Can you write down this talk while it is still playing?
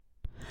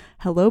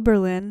Hello,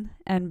 Berlin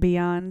and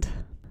beyond.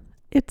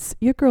 It's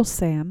your girl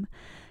Sam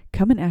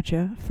coming at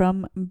you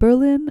from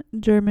Berlin,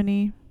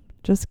 Germany,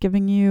 just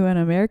giving you an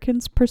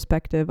American's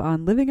perspective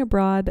on living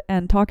abroad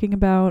and talking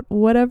about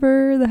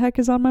whatever the heck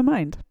is on my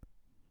mind.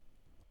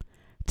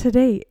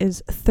 Today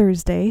is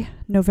Thursday,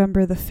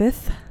 November the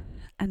 5th,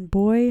 and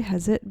boy,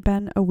 has it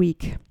been a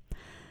week.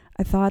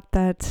 I thought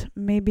that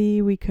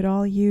maybe we could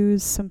all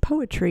use some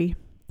poetry.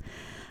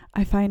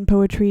 I find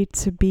poetry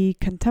to be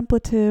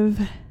contemplative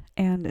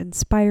and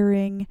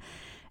inspiring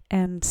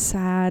and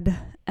sad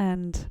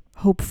and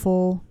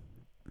hopeful.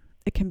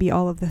 It can be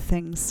all of the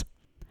things.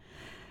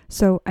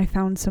 So I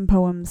found some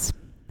poems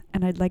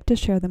and I'd like to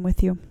share them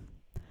with you.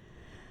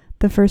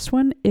 The first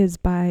one is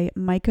by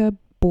Micah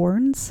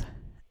Borns,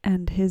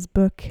 and his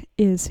book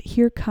is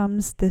Here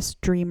Comes This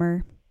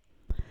Dreamer.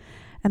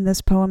 And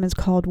this poem is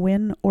called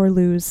Win or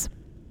Lose.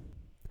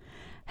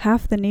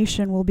 Half the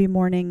nation will be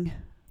mourning,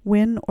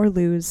 win or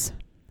lose.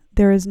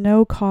 There is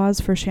no cause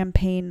for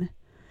champagne.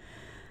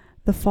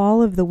 The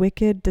fall of the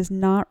wicked does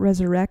not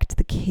resurrect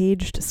the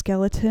caged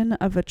skeleton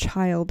of a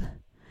child,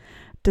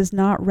 does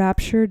not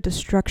rapture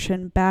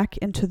destruction back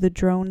into the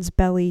drone's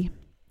belly,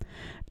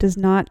 does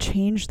not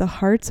change the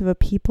hearts of a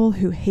people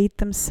who hate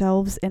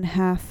themselves in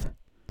half,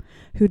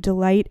 who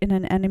delight in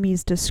an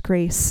enemy's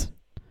disgrace.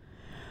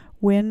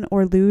 Win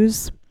or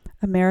lose,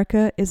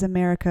 America is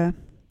America.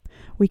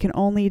 We can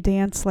only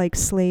dance like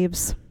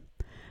slaves.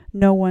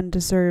 No one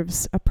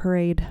deserves a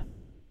parade.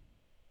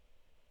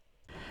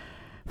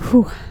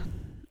 Whew.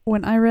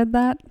 When I read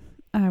that,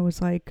 I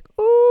was like,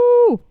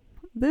 ooh,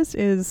 this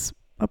is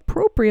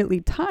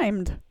appropriately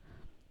timed.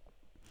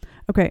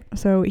 Okay,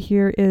 so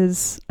here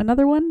is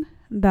another one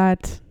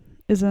that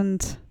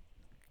isn't,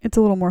 it's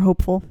a little more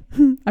hopeful,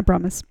 I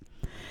promise.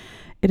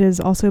 It is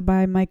also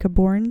by Micah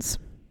Borns,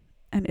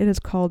 and it is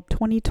called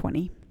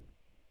 2020.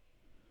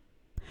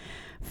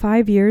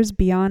 5 years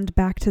beyond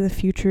Back to the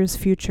Future's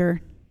future.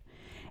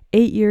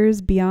 8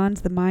 years beyond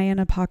the Mayan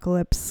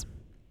apocalypse.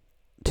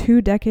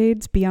 2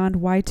 decades beyond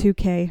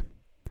Y2K.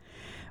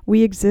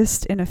 We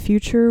exist in a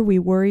future we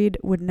worried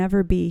would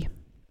never be.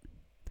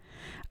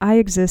 I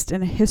exist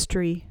in a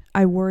history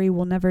I worry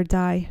will never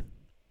die.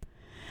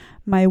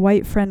 My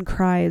white friend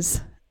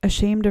cries,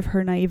 ashamed of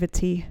her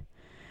naivety,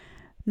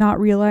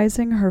 not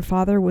realizing her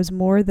father was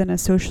more than a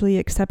socially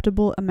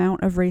acceptable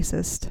amount of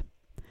racist.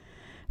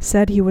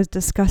 Said he was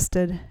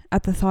disgusted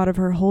at the thought of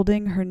her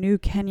holding her new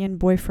Kenyan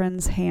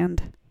boyfriend's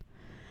hand.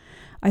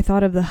 I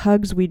thought of the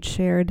hugs we'd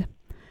shared,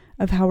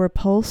 of how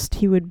repulsed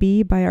he would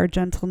be by our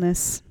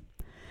gentleness.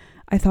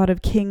 I thought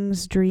of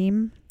King's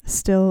dream,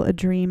 still a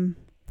dream.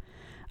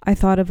 I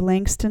thought of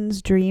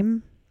Langston's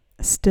dream,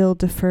 still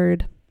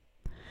deferred.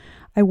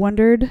 I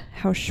wondered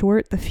how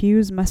short the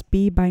fuse must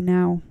be by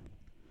now.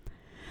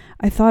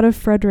 I thought of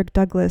Frederick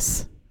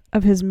Douglass,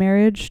 of his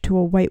marriage to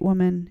a white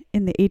woman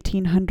in the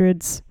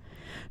 1800s,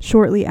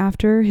 shortly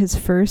after his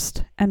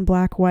first and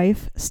black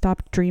wife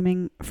stopped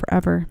dreaming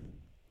forever.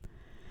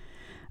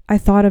 I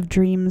thought of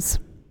dreams.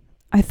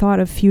 I thought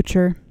of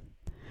future,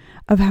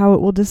 of how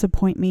it will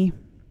disappoint me,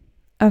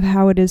 of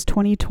how it is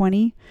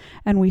 2020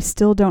 and we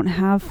still don't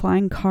have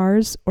flying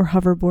cars or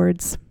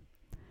hoverboards.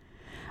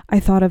 I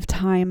thought of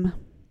time,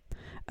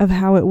 of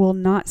how it will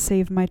not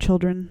save my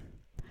children.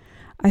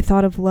 I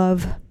thought of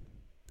love,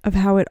 of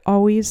how it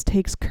always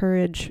takes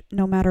courage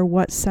no matter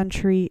what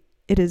century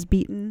it is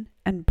beaten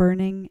and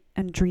burning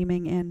and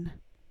dreaming in.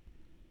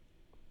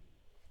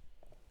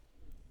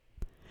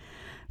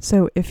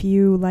 So if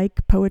you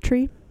like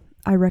poetry,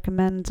 I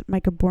recommend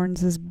Micah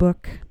Borns'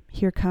 book,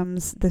 Here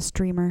Comes This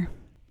Dreamer.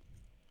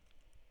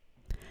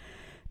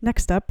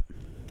 Next up,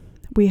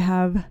 we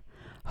have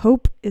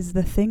Hope is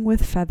the Thing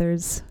with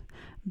Feathers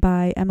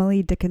by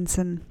Emily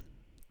Dickinson.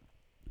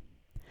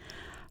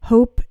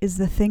 Hope is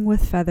the thing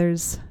with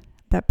feathers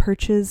that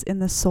perches in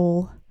the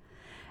soul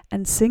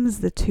and sings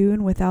the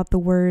tune without the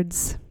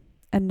words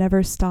and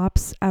never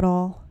stops at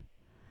all.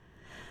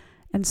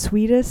 And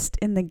sweetest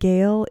in the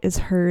gale is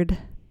heard,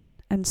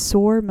 and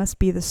sore must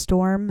be the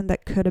storm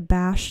that could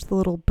abash the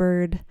little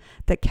bird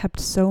that kept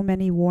so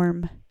many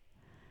warm.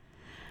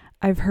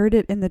 I've heard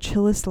it in the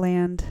chillest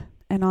land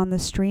and on the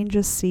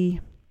strangest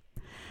sea,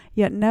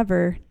 yet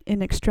never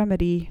in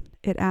extremity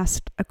it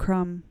asked a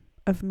crumb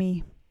of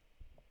me.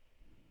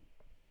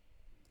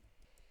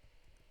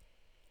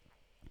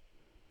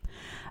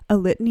 A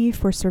Litany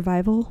for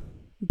Survival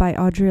by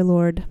Audre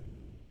Lorde.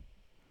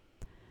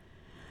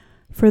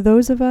 For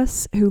those of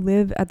us who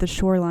live at the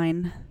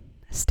shoreline,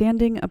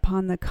 standing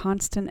upon the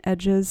constant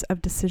edges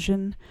of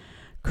decision,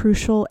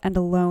 crucial and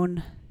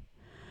alone.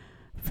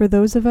 For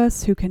those of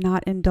us who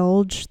cannot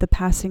indulge the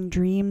passing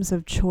dreams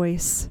of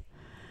choice,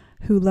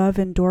 who love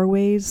in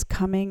doorways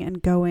coming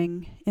and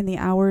going in the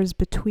hours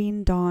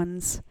between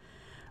dawns,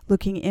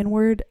 looking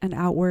inward and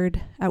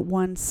outward at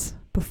once,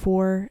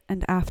 before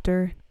and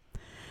after,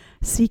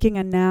 seeking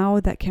a now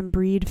that can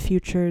breed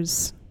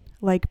futures,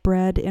 like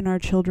bread in our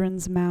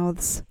children's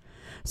mouths,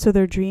 so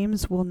their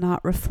dreams will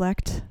not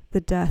reflect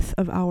the death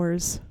of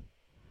ours.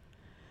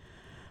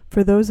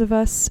 For those of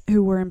us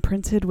who were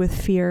imprinted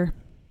with fear,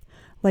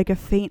 like a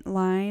faint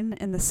line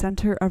in the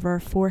center of our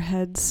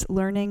foreheads,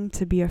 learning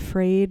to be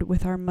afraid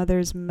with our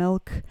mother's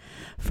milk,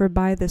 for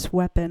by this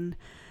weapon,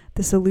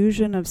 this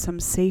illusion of some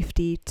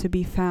safety to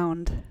be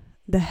found,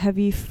 the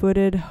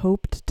heavy-footed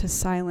hoped to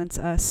silence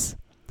us.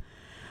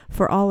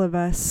 For all of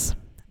us,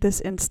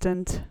 this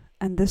instant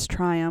and this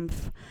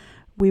triumph,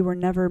 we were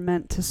never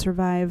meant to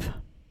survive.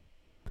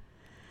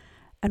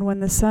 And when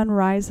the sun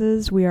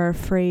rises, we are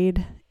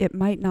afraid it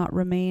might not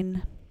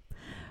remain.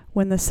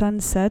 When the sun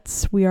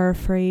sets, we are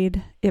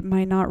afraid it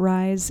might not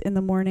rise in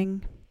the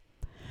morning.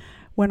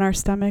 When our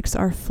stomachs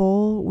are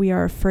full, we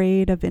are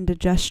afraid of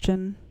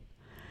indigestion.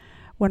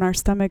 When our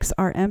stomachs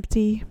are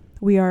empty,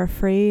 we are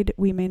afraid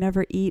we may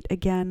never eat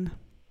again.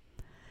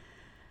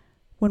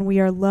 When we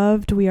are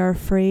loved, we are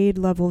afraid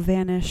love will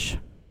vanish.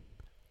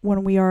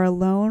 When we are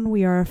alone,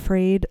 we are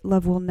afraid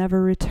love will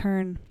never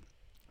return.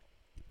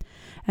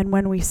 And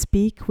when we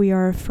speak, we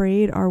are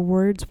afraid our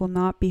words will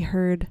not be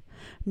heard,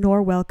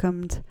 nor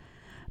welcomed.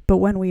 But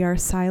when we are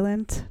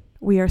silent,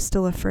 we are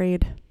still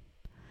afraid.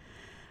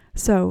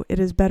 So it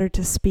is better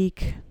to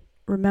speak,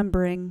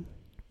 remembering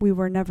we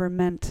were never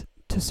meant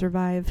to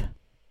survive.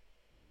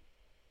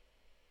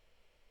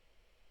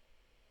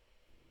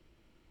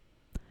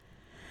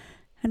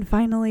 And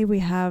finally, we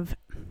have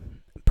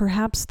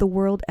Perhaps the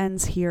World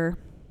Ends Here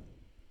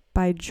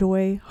by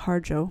Joy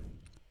Harjo.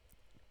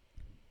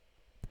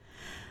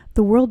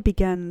 The world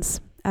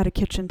begins at a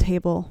kitchen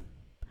table.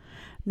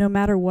 No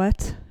matter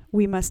what,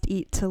 we must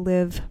eat to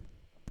live.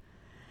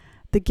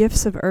 The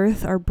gifts of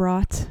earth are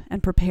brought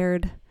and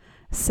prepared,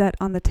 set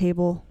on the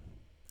table.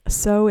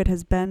 So it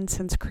has been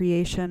since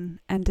creation,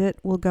 and it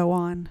will go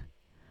on.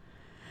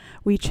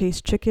 We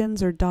chase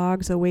chickens or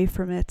dogs away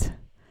from it.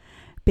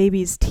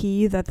 Babies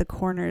teethe at the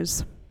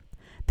corners.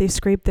 They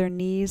scrape their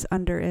knees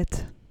under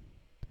it.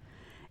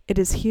 It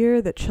is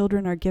here that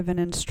children are given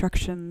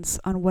instructions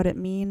on what it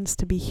means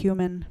to be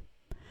human.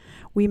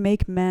 We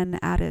make men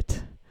at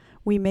it.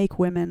 We make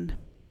women.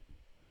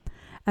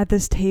 At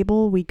this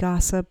table we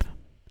gossip,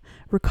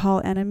 recall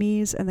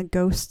enemies and the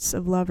ghosts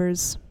of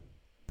lovers.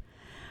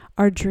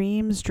 Our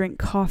dreams drink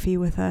coffee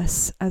with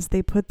us as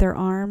they put their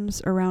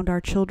arms around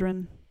our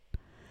children.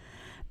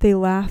 They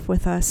laugh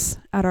with us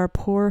at our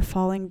poor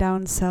falling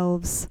down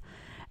selves,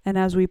 and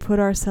as we put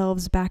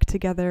ourselves back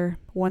together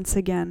once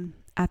again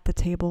at the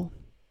table.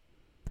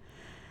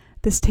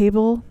 This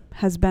table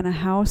has been a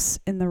house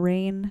in the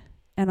rain,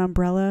 an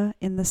umbrella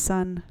in the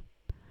sun.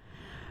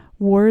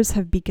 Wars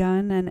have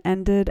begun and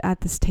ended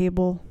at this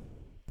table.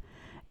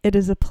 It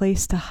is a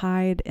place to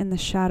hide in the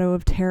shadow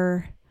of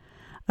terror,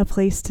 a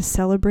place to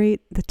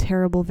celebrate the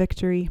terrible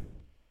victory.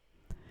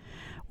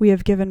 We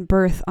have given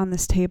birth on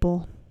this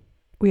table.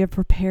 We have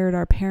prepared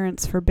our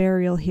parents for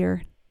burial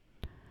here.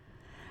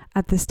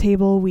 At this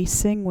table we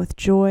sing with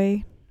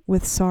joy,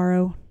 with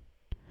sorrow.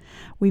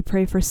 We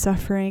pray for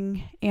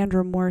suffering and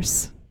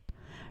remorse.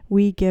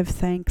 We give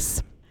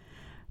thanks.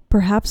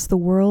 Perhaps the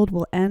world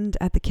will end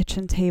at the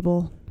kitchen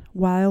table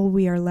while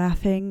we are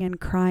laughing and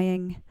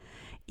crying,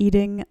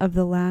 eating of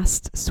the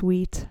last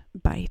sweet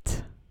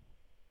bite.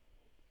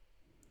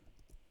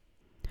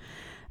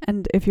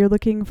 And if you're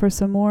looking for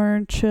some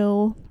more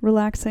chill,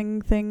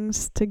 relaxing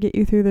things to get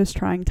you through this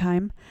trying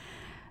time,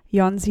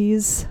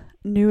 Yonzi's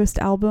newest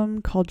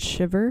album called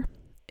Shiver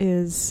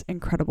is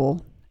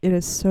incredible. It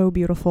is so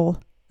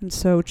beautiful and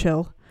so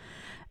chill.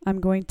 I'm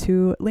going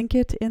to link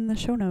it in the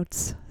show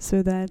notes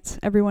so that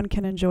everyone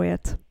can enjoy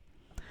it.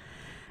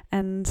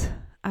 And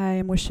I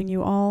am wishing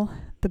you all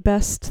the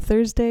best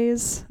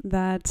Thursdays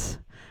that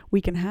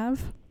we can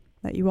have,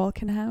 that you all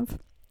can have.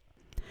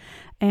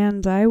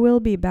 And I will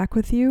be back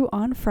with you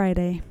on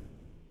Friday.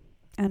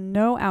 And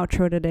no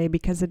outro today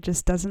because it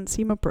just doesn't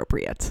seem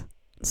appropriate.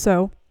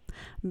 So,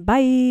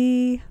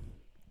 bye!